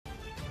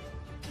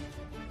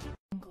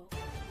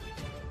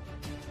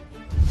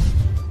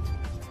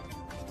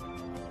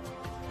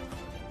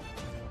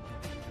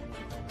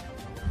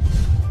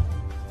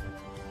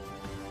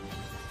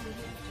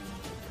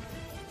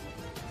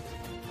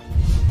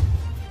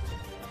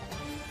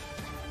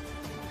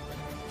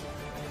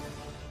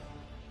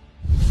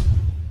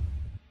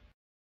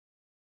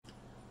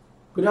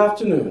Good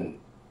afternoon.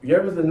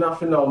 Here is the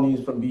national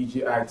news from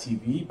BGI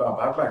TV,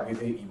 Babagba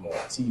Imo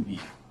TV.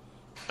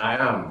 I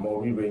am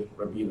Morire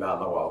Rabila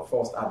Lawal.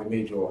 First are the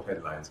major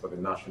headlines for the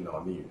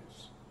national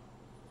news.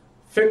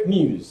 Fake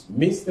news,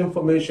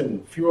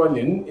 misinformation,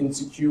 fueling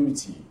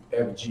insecurity,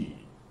 FG.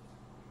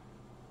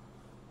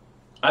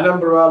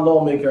 Anambra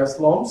lawmaker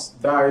slumps,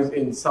 dies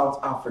in South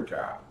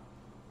Africa.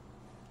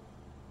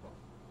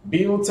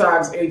 Bill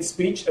tags hate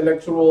speech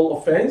electoral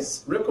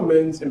offense,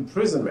 recommends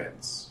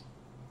imprisonment.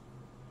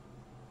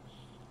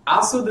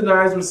 ASU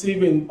denies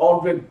receiving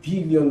 100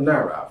 billion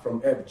naira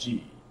from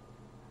FG.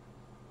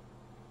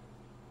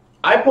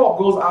 IPOP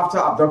goes after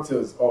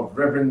abductors of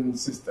Reverend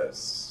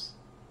sisters.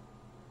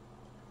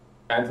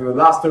 And for the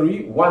last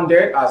story, one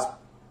dead as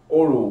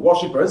Oro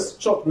worshippers,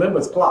 church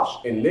members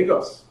clash in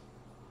Lagos.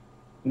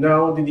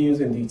 Now the news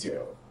in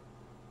detail.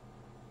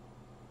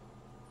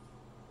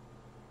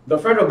 The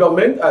federal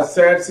government has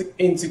said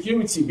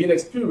insecurity being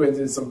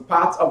experienced in some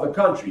parts of the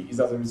country is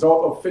as a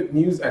result of fake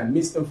news and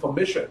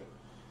misinformation.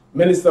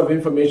 Minister of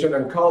Information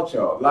and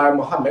Culture, Lai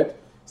Mohammed,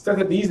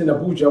 stated these in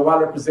Abuja while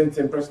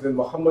representing President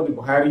Muhammadu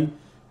Buhari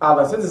at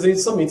the Citizen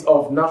Summit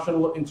of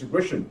National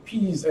Integration,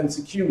 Peace and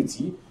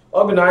Security,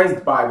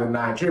 organized by the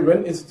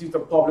Nigerian Institute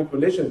of Public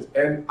Relations,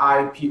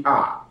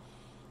 NIPR.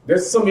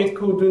 This summit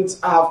couldn't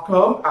have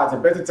come at a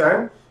better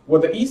time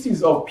with the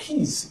issues of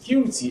peace,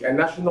 security, and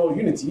national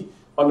unity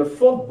on the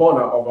front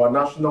burner of our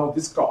national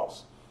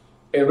discourse.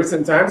 In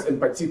recent times, in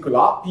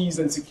particular, peace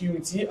and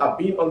security have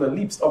been on the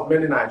lips of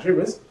many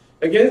Nigerians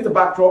against the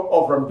backdrop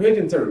of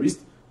rampaging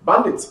terrorists,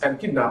 bandits, and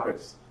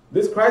kidnappers.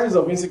 This crisis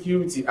of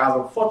insecurity has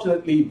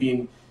unfortunately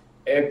been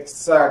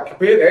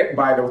exacerbated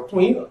by the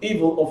twin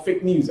evil of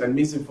fake news and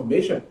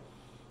misinformation.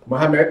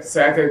 Mohammed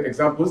cited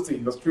examples to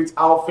illustrate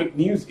how fake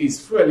news is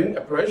fueling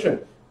oppression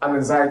and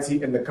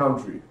anxiety in the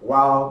country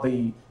while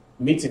the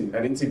meeting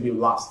and interview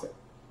lasted.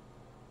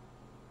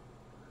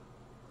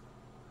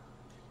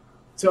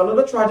 To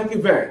another tragic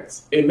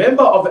event, a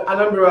member of the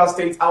Anambra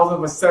State House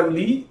of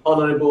Assembly,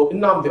 Honorable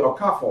Nnamdi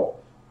Okafor,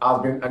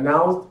 has been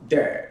announced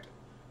dead.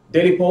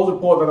 Daily Post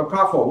report that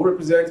Okafor, who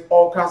represents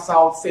Awka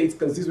South State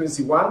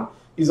Constituency 1,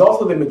 is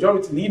also the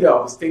majority leader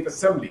of the State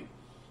Assembly.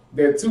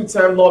 The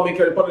two-time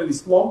lawmaker reportedly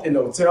slumped in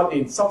a hotel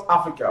in South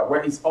Africa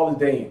where he's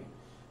holidaying.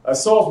 A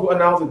source who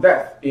announced the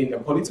death in a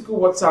political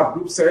WhatsApp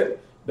group said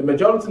the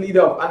majority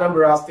leader of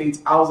Anambra State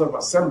House of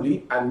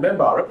Assembly and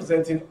member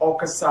representing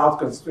Awka South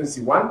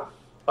Constituency 1,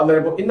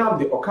 Honorable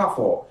Nnamdi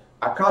Okafor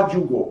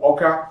Akajugo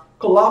Oka,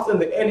 collapsed in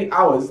the early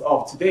hours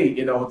of today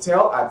in a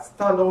hotel at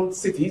Standon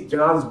City,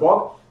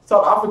 Johannesburg,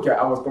 South Africa,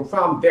 and was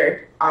confirmed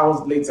dead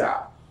hours later.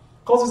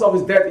 Causes of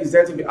his death is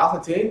yet to be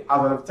ascertained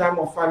as at the time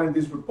of filing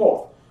this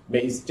report.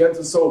 May his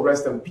gentle soul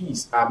rest in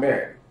peace.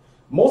 Amen.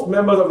 Most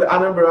members of the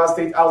Anambra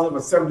State House of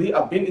Assembly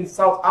have been in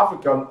South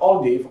Africa on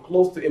holiday for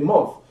close to a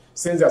month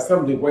since the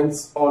Assembly went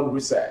on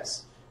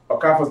recess.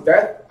 Okafor's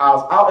death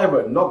has,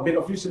 however, not been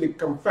officially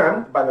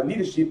confirmed by the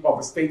leadership of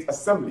the State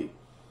Assembly.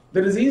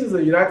 The deceased is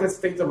a United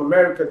States of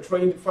America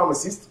trained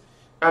pharmacist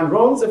and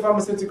runs a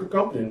pharmaceutical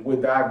company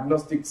with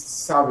diagnostic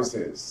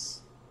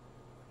services.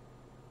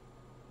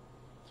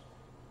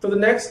 To the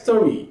next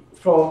story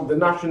from the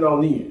national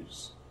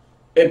news.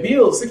 A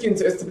bill seeking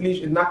to establish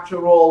a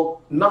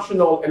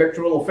National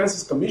Electoral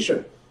Offences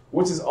Commission,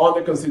 which is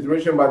under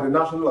consideration by the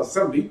National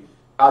Assembly,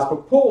 has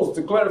proposed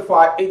to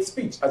clarify hate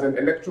speech as an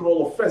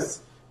electoral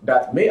offence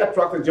that may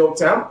attract a jail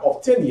term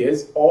of 10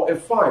 years or a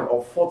fine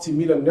of 40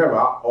 million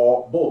naira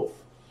or both.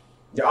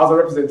 The House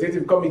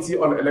Representative Committee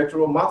on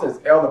Electoral Matters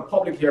held a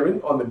public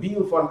hearing on the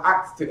bill for an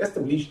act to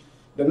establish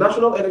the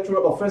National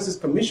Electoral Offences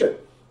Commission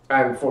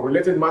and for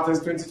Related Matters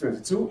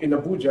 2022 in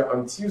Abuja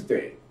on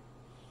Tuesday.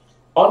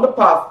 On the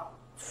part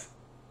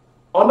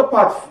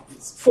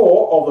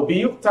 4 of the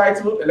bill,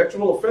 titled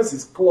Electoral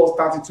Offences Clause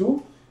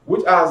 32,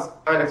 which has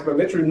an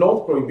explanatory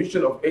note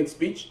prohibition of hate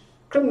speech,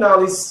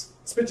 criminalizes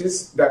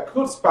speeches that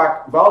could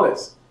spark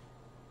violence.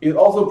 It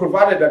also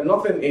provided that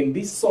nothing in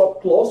this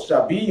sub-clause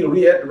shall be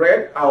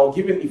read or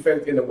given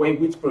effect in a way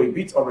which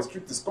prohibits or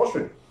restricts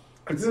discussion,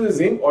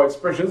 criticism, or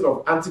expressions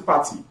of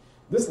antipathy,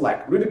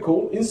 dislike,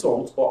 ridicule,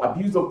 insult, or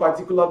abuse of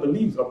particular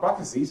beliefs or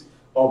practices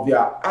of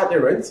their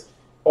adherents,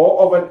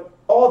 or of an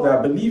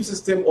other belief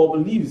system or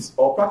beliefs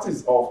or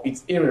practice of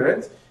its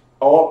adherent,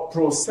 or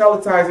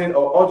proselytizing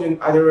or urging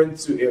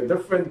adherents to a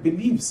different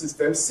belief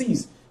system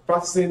cease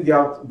practicing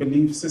their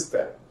belief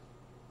system.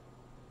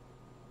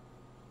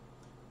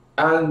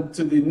 And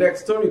to the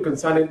next story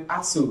concerning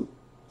ASU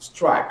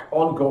strike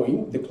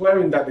ongoing,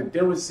 declaring that they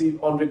didn't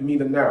receive 100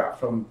 million naira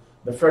from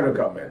the federal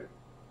government.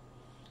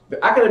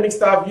 The Academic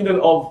Staff Union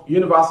of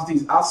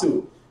Universities,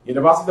 ASU,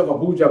 University of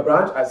Abuja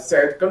branch, has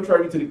said,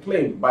 contrary to the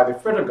claim by the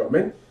federal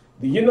government,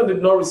 the union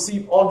did not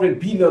receive 100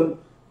 billion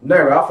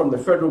naira from the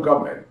federal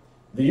government.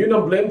 The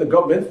union blamed the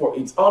government for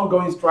its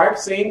ongoing strike,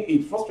 saying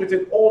it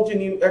frustrated all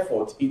genuine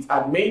efforts it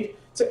had made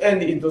to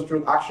end the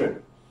industrial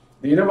action.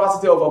 The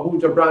University of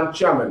Abuja branch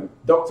chairman,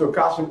 Dr.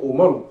 Kashim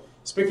Umaru,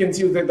 speaking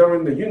Tuesday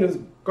during the union's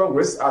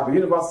congress at the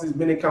university's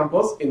mini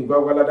campus in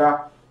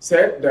Gwagwalada,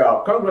 said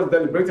the Congress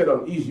deliberated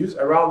on issues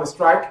around the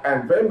strike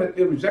and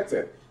vehemently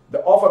rejected the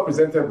offer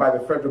presented by the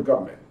federal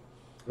government.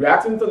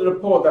 Reacting to the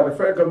report that the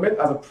federal government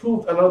has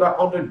approved another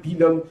 100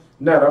 billion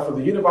naira for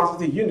the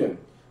university union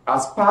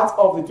as part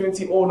of the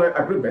 2009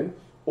 agreement,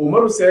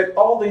 Umaru said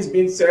all this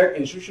being said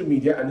in social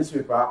media and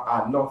newspaper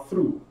are not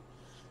true.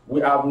 We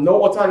have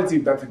no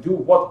alternative than to do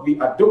what we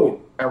are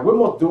doing, and we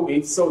must do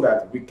it so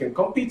that we can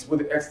compete with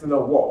the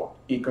external world,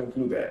 he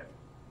concluded.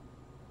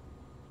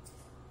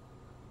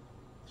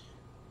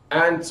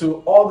 And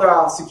to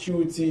other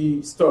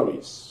security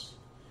stories.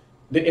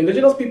 The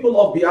indigenous people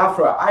of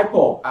Biafra,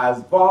 IPOB,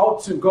 has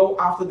vowed to go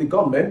after the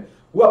government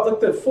who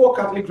abducted 4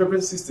 Catholic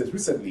Reverend sisters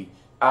recently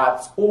at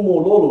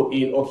Umololo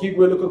in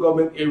Okigwe local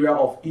government area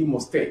of Imo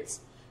State.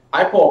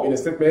 IPOB, in a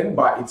statement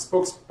by its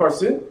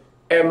spokesperson,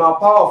 Emma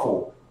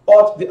Powerful,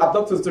 urged the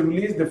abductors to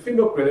release the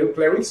female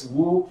clerics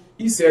who,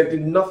 he said,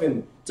 did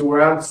nothing to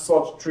warrant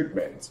such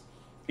treatment.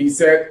 He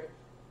said,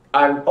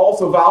 and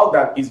also vowed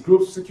that his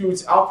group's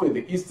security outfit,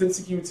 the Eastern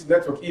Security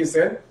Network,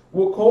 ESN,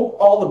 will comb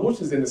all the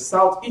bushes in the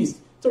southeast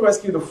to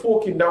rescue the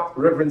 4 kidnapped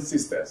Reverend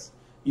sisters.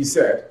 He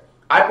said,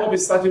 IPOB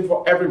is searching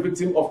for every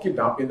victim of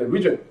kidnapping in the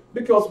region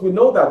because we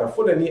know that the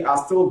Fulani are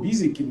still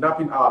busy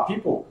kidnapping our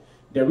people.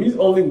 There is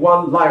only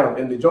one lion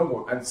in the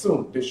jungle, and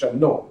soon they shall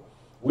know.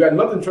 We are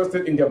not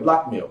interested in their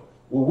blackmail.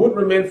 We would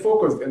remain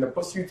focused in the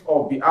pursuit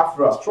of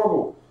Biafra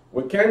struggle.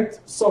 We can't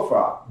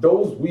suffer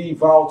those we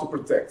vow to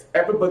protect.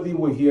 Everybody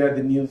will hear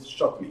the news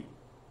shortly.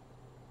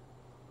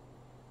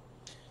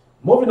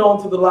 Moving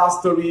on to the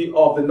last story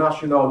of the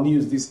national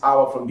news this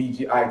hour from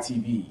BGI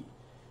TV.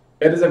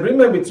 A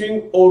disagreement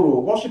between Oro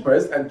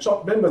worshippers and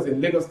church members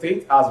in Lagos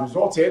State has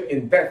resulted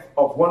in death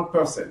of 1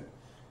 person.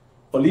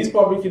 Police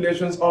Public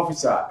Relations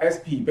Officer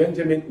SP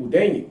Benjamin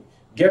Udeni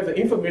gave the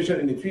information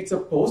in a Twitter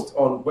post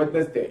on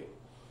Wednesday.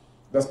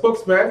 The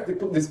spokesman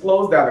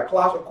disclosed that the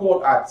clash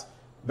occurred at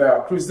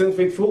the Christian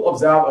faithful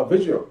observed a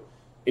vigil.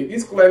 It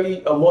is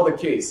clearly a murder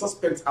case.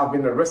 Suspects have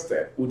been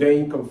arrested,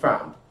 Udeni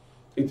confirmed.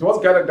 It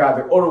was gathered that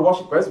the Oro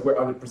worshippers were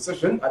on a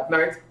procession at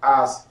night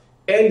as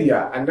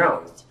earlier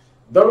announced.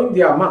 During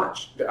their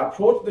march, they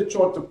approached the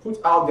church to put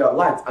out their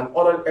lights and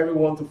ordered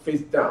everyone to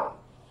face down.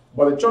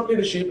 But the church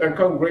leadership and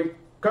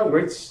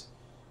congregants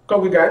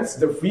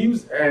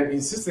refused and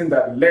insisting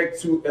that led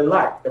to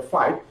a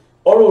fight.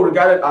 Oro,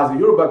 regarded as a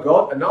Yoruba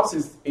god,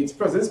 announces its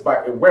presence by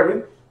a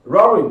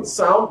roaring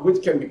sound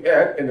which can be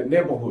heard in the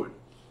neighborhood.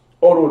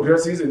 Oro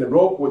dresses in a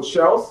robe with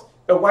shells,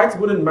 a white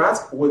wooden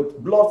mask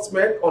with blood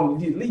smeared on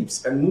the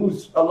lips, and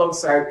moves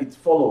alongside its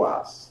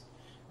followers.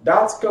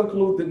 That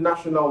concludes the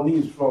national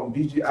news from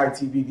BGI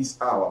TV this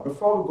hour.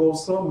 Before we go,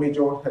 some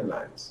major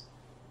headlines.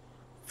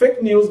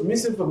 Fake news,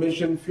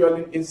 misinformation,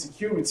 fueling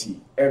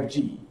insecurity,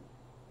 FG.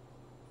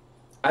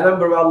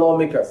 Anambra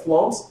lawmaker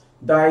slumps,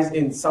 dies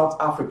in South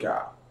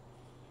Africa.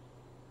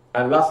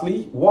 And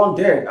lastly, 1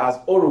 dead as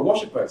Oro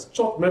worshippers,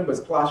 church members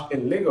clash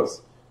in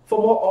Lagos. For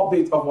more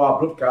updates of our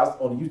broadcast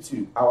on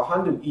YouTube, our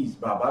handle is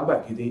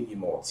Babagide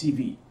Imo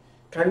TV.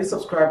 Kindly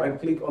subscribe and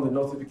click on the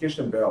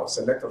notification bell,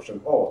 select option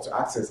all to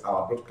access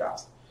our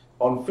broadcast.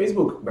 On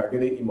Facebook,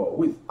 Bagide Imo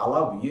with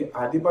Alawiye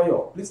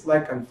Adebayo. Please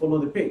like and follow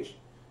the page.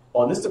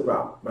 On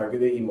Instagram,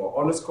 Bagide Imo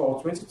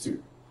 _22.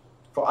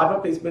 For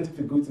advert placement of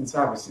your goods and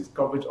services,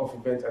 coverage of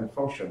event and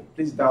function,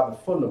 please dial the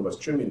phone number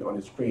streaming on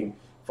the screen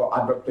for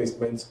advert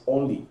placements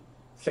only.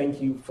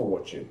 Thank you for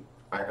watching.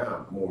 I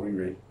am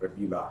Morire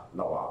Rebila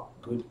Lawal.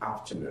 Good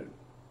afternoon.